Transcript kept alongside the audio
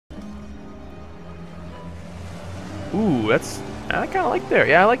Ooh, that's... I kind of like there.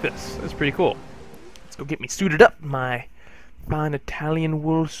 Yeah, I like this. That's pretty cool. Let's go get me suited up. My fine Italian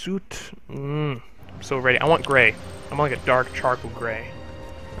wool suit. I'm so ready. I want gray. I want like a dark charcoal gray.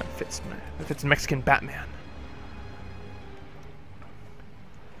 That fits Mexican Batman.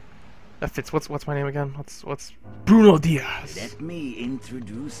 That fits. What's my name again? What's Bruno Diaz? Let me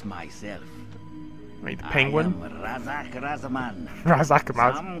introduce myself. Are you the Penguin? I am Razak Razaman. Razak.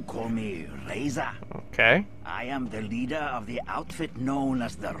 Some call me Reza. Okay. I am the leader of the outfit known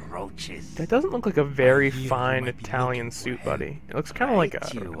as the Roaches. That doesn't look like a very fine Italian suit, buddy. It looks kind of like a...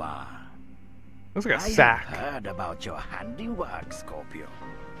 You are. Looks like a sack. I have heard about your handiwork, Scorpio.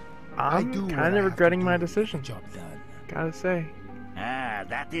 I'm kind of regretting my decision. Job done. Gotta say. Ah,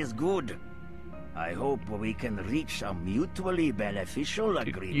 that is good. I hope we can reach a mutually beneficial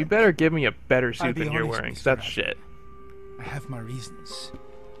agreement. You better give me a better suit than you're honest, wearing, 'cause Mr. that's Rabbit. shit. I have my reasons.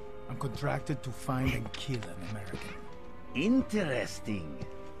 I'm contracted to find and kill an American. Interesting.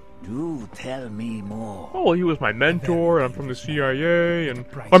 Do tell me more. Oh, well, he was my mentor, and I'm from the CIA, and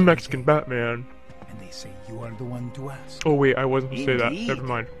I'm Mexican Batman. And they say you are the one to ask. Oh wait, I wasn't supposed to say that. Indeed. Never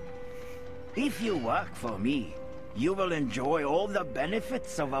mind. If you work for me, you will enjoy all the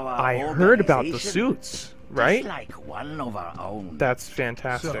benefits of our I heard about the organization, suits, right? Just like one of our own. That's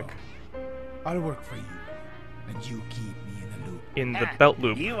fantastic. So, I'll work for you, and you keep me in the loop. In the belt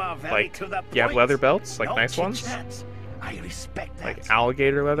loop, You are very like to the you have point. leather belts, like No nice ones, chit-chat. I respect that. like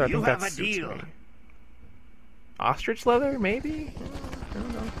alligator leather. I You think have that a suits deal. me. Ostrich leather, maybe? I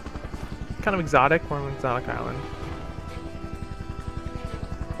don't know. Kind of exotic. We're on an exotic island.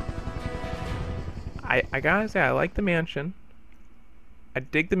 I gotta say, I like the mansion. I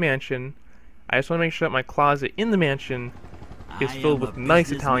dig the mansion. I just want to make sure that my closet in the mansion is I filled am with a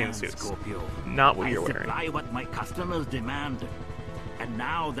nice Italian businessman, suits. Scorpio. Not what I you're wearing. supply what my customers demand. And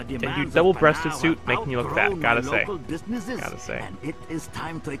now the demands your of double-breasted Panau suit have making you look fat, outgrown gotta my say. local businesses, Gotta say. And it is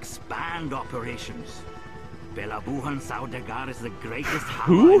time to expand operations. Pelabuhan Saudagar is the greatest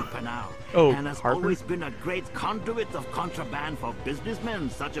Who? harbor in Panau, Oh, and has harbor? always been a great conduit of contraband for businessmen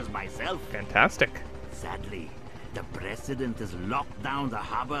such as myself. Fantastic. Sadly, the president has locked down the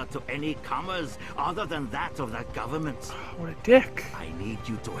harbor to any commerce other than that of the government. What a dick. I need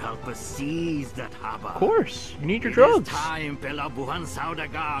you to help us seize that harbor. Of course. You need your It drugs. is time Pelabuhan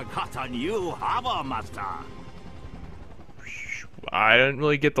Saudagar got a new harbor master. I didn't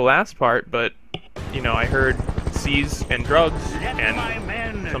really get the last part, but, you know, I heard seize and drugs Let my and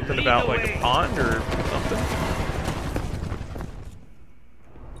men something lead about, the like, way. a pond or something.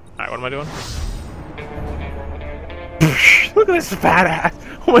 Alright, what am I doing? Look at this fat ass!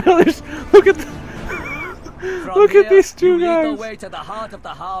 Oh my god, look at look at these two guys! Way to the heart of the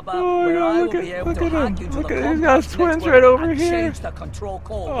harbor, Oh, where no, I look will at- be able look to at hack him. you to Look the at- he's got compact his twins network right over and here. change the control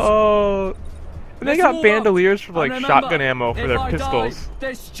codes. Oh, and they Let's got move bandoliers for on. like And shotgun remember, ammo for if their I pistols. Die,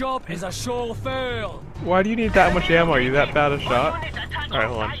 this job is a sure fail. Why do you need that much ammo? Are you that bad a shot? Alright,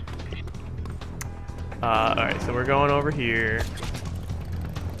 hold on. Alright, so we're going over here.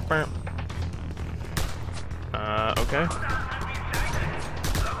 Okay.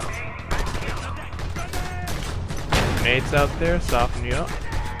 Grenades out there, soften you up.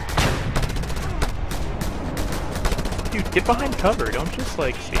 Dude, get behind cover, don't just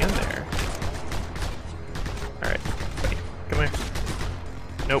like stand there. Alright, buddy, come here.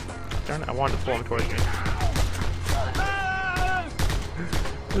 Nope. Darn it, I wanted to pull him towards me.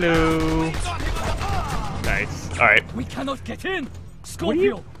 Hello. Nice. Alright. We cannot get in. What do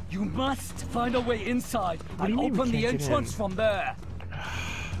Scorpio, you must find a way inside What do and you mean we open the can't get entrance in? from there.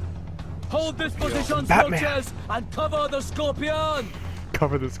 Hold this position, Batman. soldiers, and cover the Scorpion.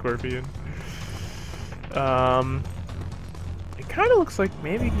 Cover the scorpion. It kind of looks like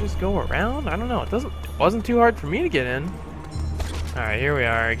maybe you can just go around. I don't know. It wasn't too hard for me to get in. All right, here we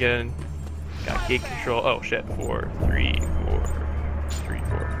are again. Got gate control. Oh shit! 4, 3, 4, 3,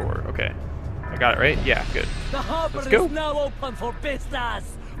 4, 4. Okay, I got it right. Yeah, good. The harbor Let's go. is now open for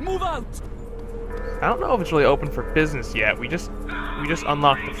business. Move out. I don't know if it's really open for business yet. We just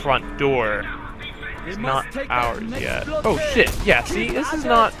unlocked the front door. It's We not must take that ours next yet. block Oh in. shit! Yeah, see, this is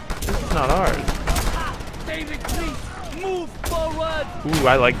not ours. David, please move forward. Ooh,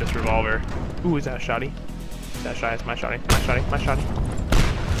 I like this revolver. Ooh, is that a shotty? Is that a shotty? It's my shotty. My shotty. My shotty.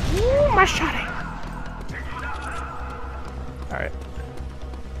 Ooh, my shotty. Alright.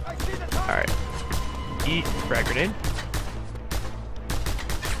 Alright. Eat frag grenade.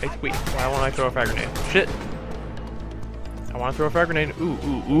 Hey, wait, why won't I throw a frag grenade? Shit. I want to throw a frag grenade. Ooh,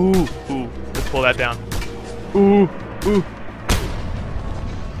 ooh, ooh, ooh. Let's pull that down. Ooh, ooh.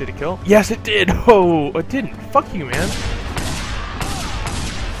 Did it kill? Yes, it did. Oh, it didn't. Fuck you, man.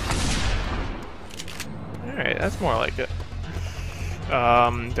 Alright, that's more like it. Do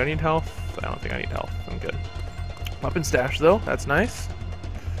I need health? I don't think I need health. I'm good. Weapon stash though, that's nice.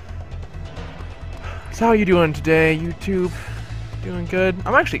 So how are you doing today, YouTube? Doing good?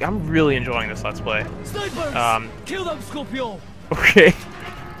 I'm really enjoying this Let's Play. Snipers! Kill them, Scorpio! Okay.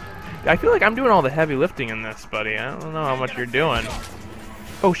 I feel like I'm doing all the heavy lifting in this, buddy. I don't know how much you're doing.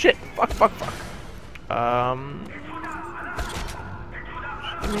 Oh shit! Fuck, fuck, fuck.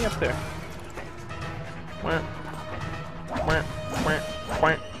 Get me up there. Quant. Quant. Quant.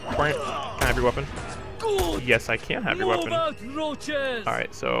 Quant. Quant. Can I have your weapon? Good. Yes, I can have your weapon.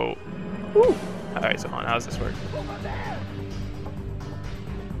 Alright, so... Woo. Alright, so how does this work?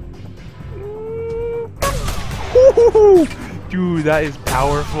 Ooh, dude, that is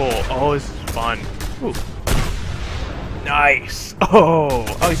powerful. Oh, this is fun. Ooh. Nice. Oh,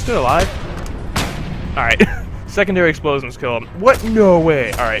 he's still alive? Alright. Secondary explosions kill him. What? No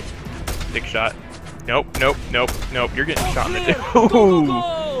way. Alright. Big shot. Nope, nope, nope, nope. You're getting shot in the dick.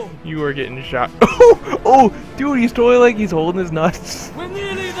 Oh, you are getting shot. Oh, dude, he's totally like he's holding his nuts. We're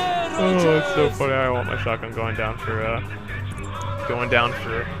nearly there, Oh, it's so funny. I want my shotgun going down for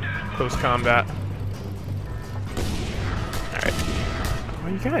close combat. Alright. Oh,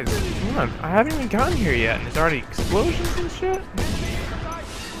 you guys, come on. I haven't even gotten here yet, and there's already explosions and shit.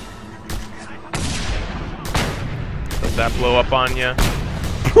 Let that blow up on ya.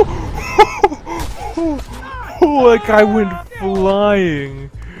 Oh, that guy went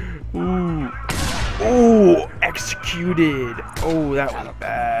flying. Ooh. Oh, executed. Oh, that was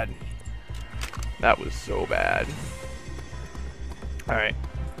bad. That was so bad. Alright.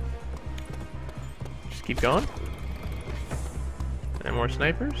 Just keep going. And more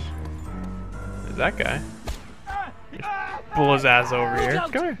snipers. There's that guy. Just pull his ass over here.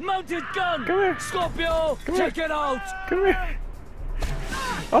 Come here. Mounted gun. Come here. Scorpio, Come here. check it out. Come here.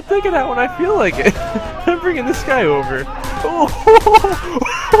 I'll take it out when I feel like it. I'm bringing this guy over. Oh,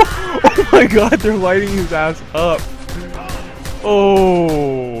 oh my god, they're lighting his ass up.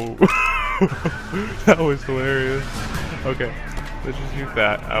 Oh. That was hilarious. Okay, let's just use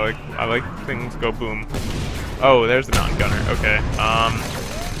that. I like things go boom. Oh, there's the mountain gunner. Okay.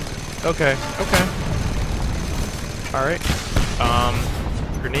 Okay. Okay. All right.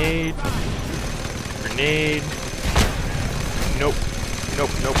 Grenade. Grenade. Nope. Nope.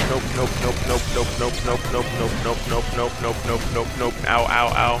 Nope. Nope. Nope. Nope. Nope. Nope. Nope. Nope. Nope. Nope. Nope. Nope. Nope. Nope. Nope. Nope. Nope. Ow. Ow.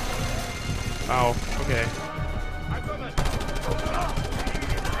 Ow. Ow. Okay.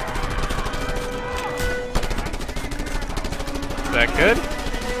 Is that good?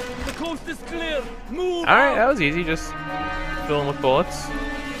 The coast is clear. Move. Alright, that was easy. Just fill him with bullets.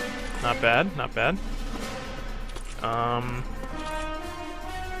 Not bad, not bad.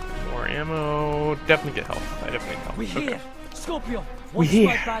 More ammo. Definitely get health. I definitely get health. We here. Okay. Scorpio, We watch here.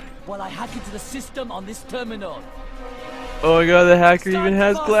 my back while I hack into the system on this terminal. Oh my god, the hacker even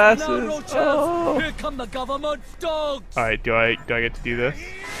has Stand fast glasses. now, roaches. Oh. Here come the government dogs. Alright, do I get to do this?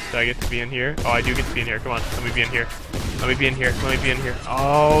 Do I get to be in here? Oh, I do get to be in here. Come on, let me be in here. Let me be in here. Let me be in here.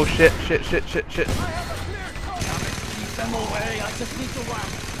 Oh shit, shit, shit, shit, shit. Keep them away. I just need to whack.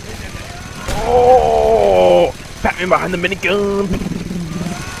 Oh! Batman behind the minigun.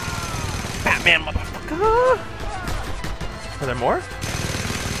 Batman, motherfucker. Are there more?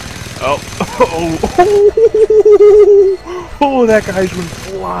 Oh. Oh. Oh, that guy's went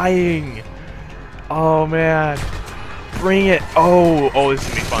flying. Oh man. Bring it. Oh, this is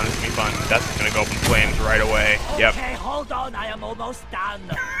gonna be fun. This is gonna be fun. That's gonna go up in flames right away. Yep. Okay, hold on. I am almost done.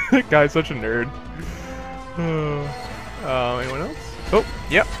 That guy's such a nerd. Anyone else? Oh,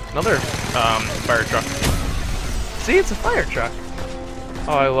 yep, another fire truck. See, it's a fire truck.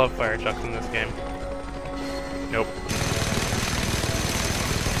 Oh, I love fire trucks in this game. Nope.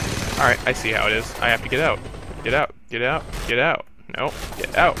 Alright, I see how it is. I have to get out. Get out. Get out. Get out. No,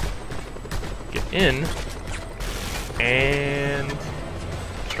 get out. Get in. And...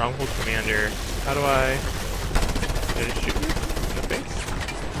 Stronghold Commander. How do I... Did it shoot me in the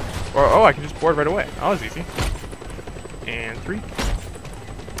face? Or, oh, I can just board right away. Oh, that was easy. And 3,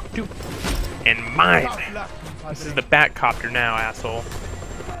 2, and mine! This is the Batcopter now, asshole.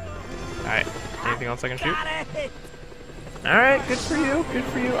 Alright, anything else I can shoot? Alright, good for you, good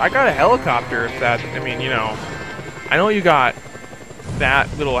for you. I got a helicopter if that, I mean, you know. I know you got that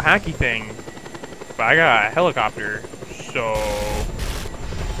little hacky thing, but I got a helicopter, so...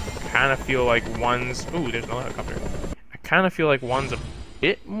 kind of feel like one's... Ooh, there's another helicopter. I kind of feel like one's a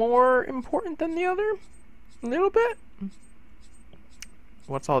bit more important than the other. A little bit.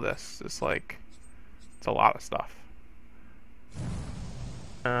 What's all this? It's like... It's a lot of stuff.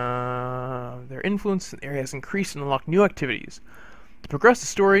 Their influence in the area has increased and unlocked new activities. To progress the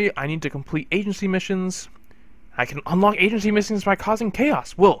story, I need to complete agency missions. I can unlock agency missions by causing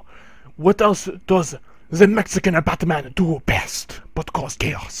chaos. Well, what else does the Mexican Batman do best but cause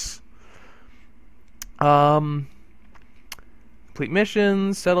chaos? Complete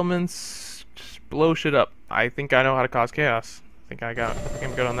missions, settlements, just blow shit up. I think I know how to cause chaos. I think I'm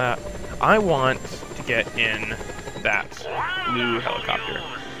good on that. I want to get in that blue helicopter.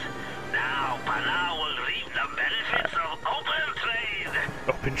 Now, Pana will reap the benefits of open trade.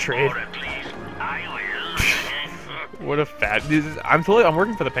 Open trade. Or at least I will. What a fat. I'm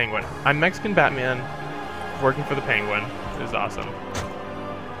working for the Penguin. I'm Mexican Batman, working for the Penguin. This is awesome.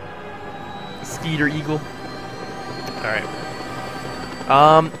 Skeeter Eagle. Alright.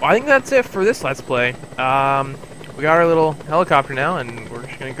 I think that's it for this Let's Play. We got our little helicopter now, and we're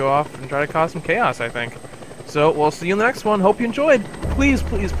just gonna go off and try to cause some chaos, I think. So, we'll see you in the next one. Hope you enjoyed. Please,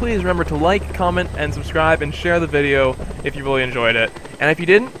 please, please remember to like, comment, and subscribe, and share the video if you really enjoyed it. And if you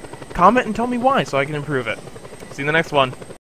didn't, comment and tell me why so I can improve it. See you in the next one.